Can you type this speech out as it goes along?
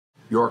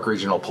York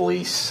Regional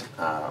Police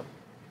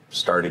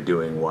started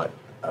doing what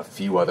a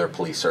few other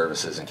police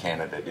services in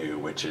Canada do,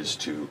 which is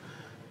to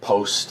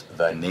post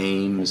the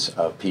names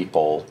of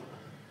people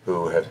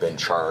who have been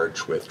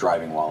charged with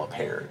driving while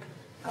impaired.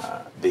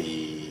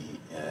 The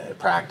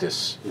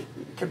practice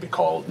can be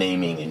called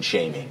naming and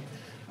shaming.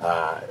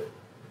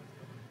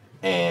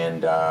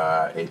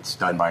 It's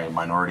done by a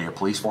minority of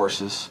police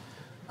forces.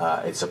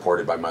 It's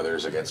supported by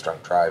Mothers Against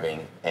Drunk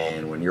Driving.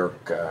 And when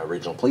York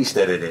Regional Police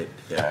did it,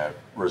 it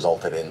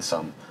resulted in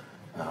some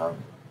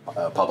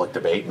public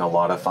debate and a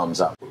lot of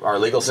thumbs up. Our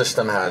legal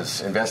system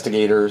has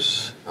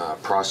investigators,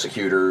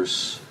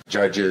 prosecutors,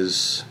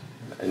 judges,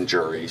 and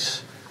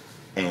juries,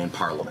 and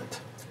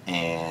Parliament.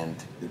 And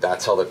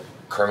that's how the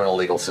criminal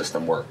legal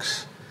system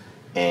works.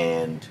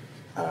 And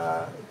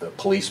the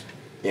police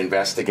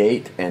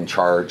investigate and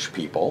charge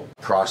people.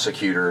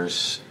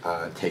 Prosecutors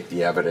take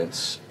the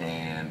evidence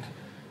and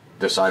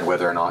decide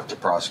whether or not to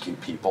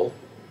prosecute people.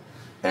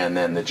 And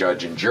then the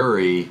judge and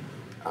jury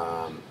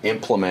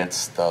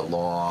implements the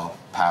law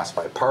passed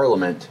by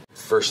Parliament,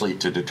 firstly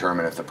to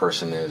determine if the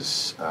person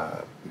is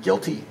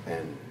guilty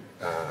and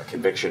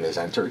conviction is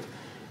entered.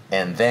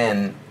 And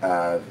then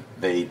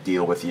they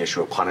deal with the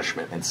issue of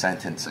punishment and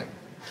sentencing.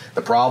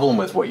 The problem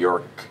with what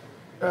York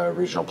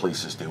Regional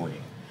Police is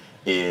doing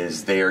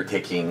is they are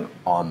taking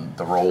on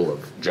the role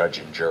of judge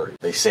and jury.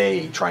 They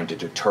say trying to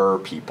deter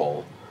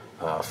people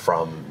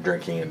from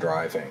drinking and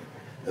driving.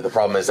 The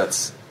problem is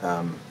that's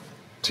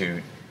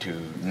to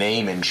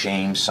name and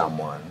shame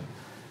someone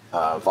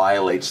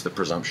violates the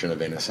presumption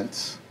of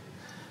innocence,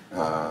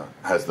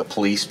 has the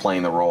police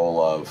playing the role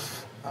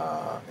of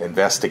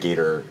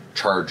investigator,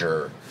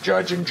 charger,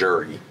 judge, and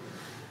jury.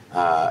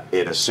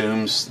 It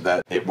assumes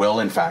that it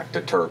will, in fact,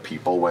 deter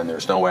people when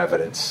there's no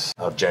evidence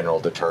of general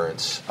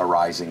deterrence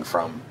arising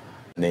from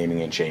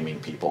naming and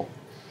shaming people.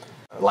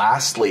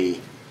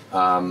 Lastly,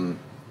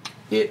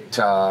 it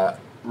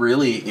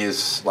really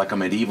is like a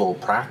medieval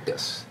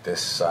practice,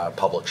 this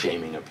public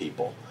shaming of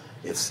people.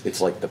 It's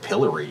like the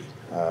pillory,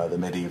 the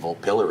medieval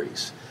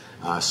pillories.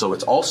 So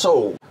it's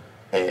also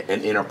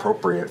an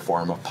inappropriate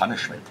form of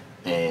punishment,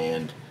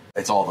 and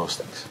it's all those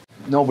things.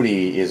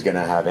 Nobody is going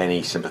to have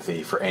any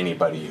sympathy for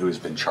anybody who's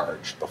been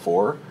charged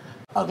before,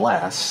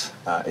 unless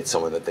it's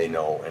someone that they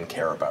know and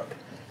care about.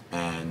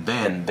 And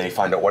then they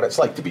find out what it's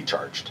like to be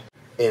charged.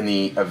 In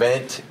the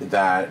event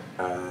that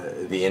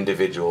the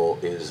individual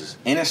is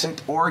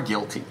innocent or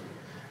guilty,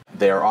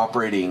 they are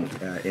operating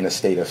in a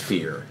state of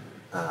fear.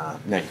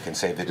 Now you can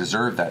say they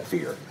deserve that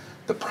fear.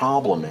 The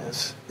problem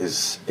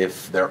is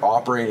if they're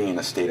operating in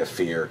a state of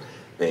fear,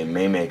 they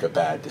may make a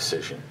bad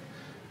decision.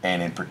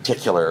 And in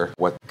particular,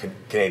 what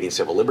Canadian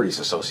Civil Liberties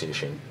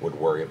Association would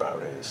worry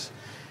about is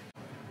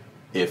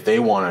if they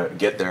want to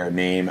get their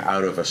name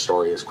out of a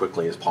story as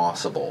quickly as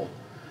possible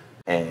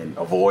and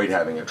avoid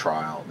having a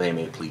trial, they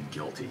may plead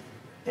guilty.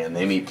 And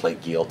they may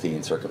plead guilty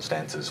in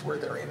circumstances where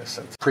they're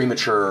innocent.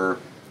 Premature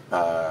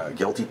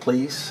guilty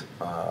pleas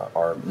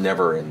are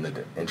never in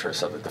the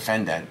interest of the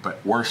defendant,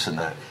 but worse than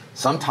that,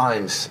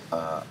 sometimes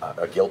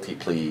a guilty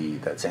plea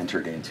that's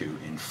entered into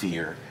in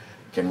fear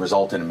can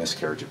result in a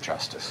miscarriage of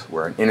justice,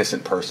 where an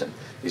innocent person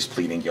is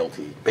pleading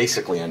guilty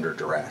basically under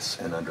duress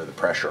and under the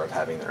pressure of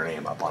having their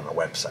name up on a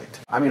website.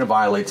 I mean, it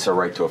violates their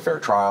right to a fair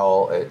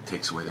trial. It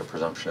takes away their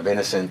presumption of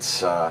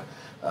innocence.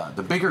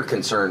 The bigger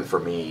concern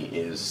for me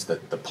is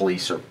that the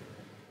police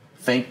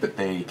think that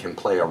they can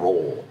play a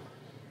role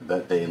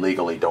that they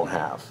legally don't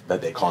have,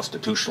 that they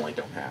constitutionally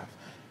don't have.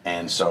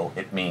 And so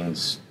it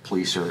means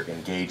police are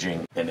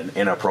engaging in an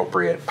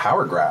inappropriate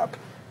power grab,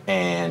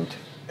 and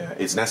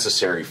it's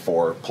necessary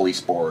for police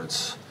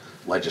boards,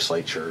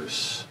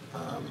 legislatures,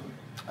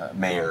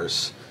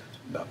 mayors,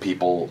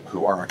 people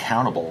who are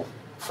accountable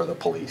for the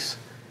police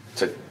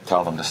to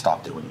tell them to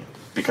stop doing it,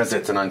 because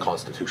it's an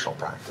unconstitutional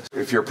practice.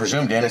 If you're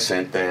presumed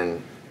innocent,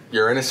 then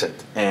you're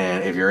innocent.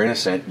 And if you're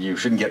innocent, you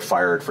shouldn't get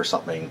fired for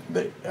something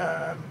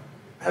that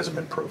hasn't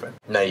been proven.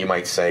 Now you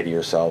might say to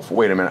yourself,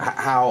 wait a minute,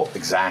 how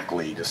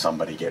exactly does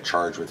somebody get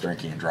charged with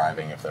drinking and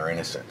driving if they're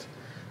innocent?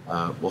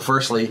 Well,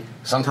 firstly,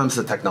 sometimes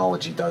the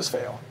technology does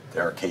fail.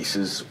 There are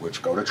cases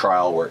which go to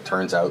trial where it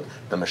turns out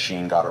the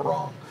machine got it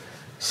wrong.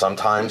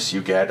 Sometimes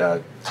you get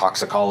a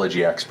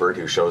toxicology expert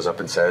who shows up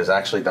and says,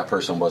 actually, that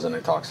person wasn't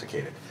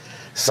intoxicated.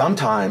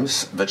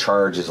 Sometimes the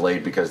charge is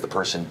laid because the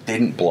person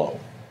didn't blow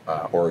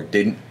or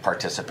didn't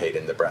participate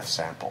in the breath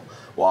sample.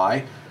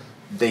 Why?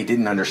 They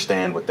didn't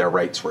understand what their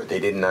rights were.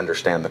 They didn't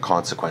understand the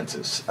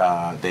consequences.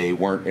 They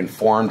weren't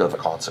informed of the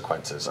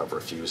consequences of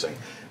refusing.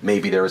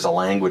 Maybe there was a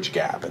language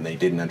gap and they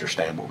didn't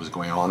understand what was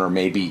going on, or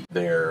maybe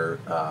their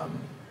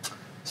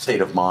state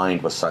of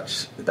mind was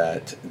such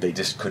that they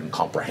just couldn't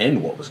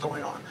comprehend what was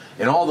going on.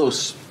 In all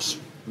those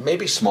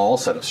maybe small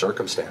set of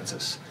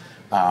circumstances,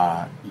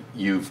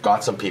 you've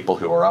got some people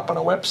who are up on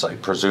a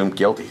website presumed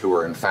guilty who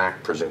are in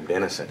fact presumed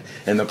innocent.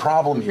 And the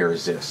problem here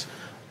is this.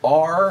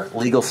 Our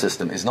legal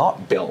system is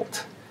not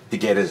built to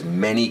get as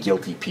many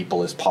guilty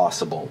people as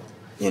possible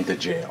into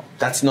jail.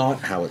 That's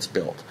not how it's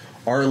built.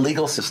 Our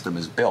legal system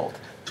is built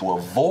to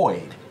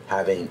avoid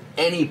having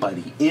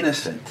anybody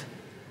innocent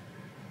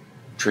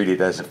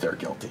treated as if they're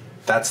guilty.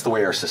 That's the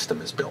way our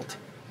system is built.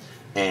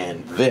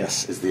 And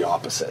this is the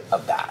opposite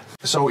of that.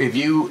 So if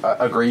you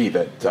agree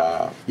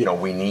that,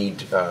 we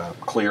need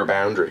clear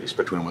boundaries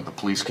between what the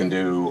police can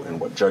do and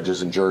what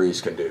judges and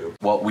juries can do,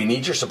 well, we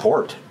need your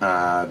support.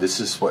 This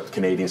is what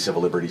Canadian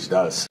Civil Liberties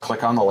does.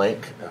 Click on the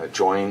link,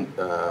 join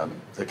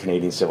the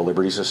Canadian Civil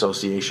Liberties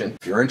Association.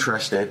 If you're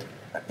interested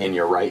in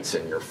your rights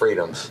and your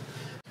freedoms,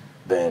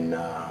 then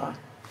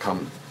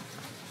come.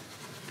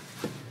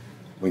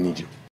 We need you.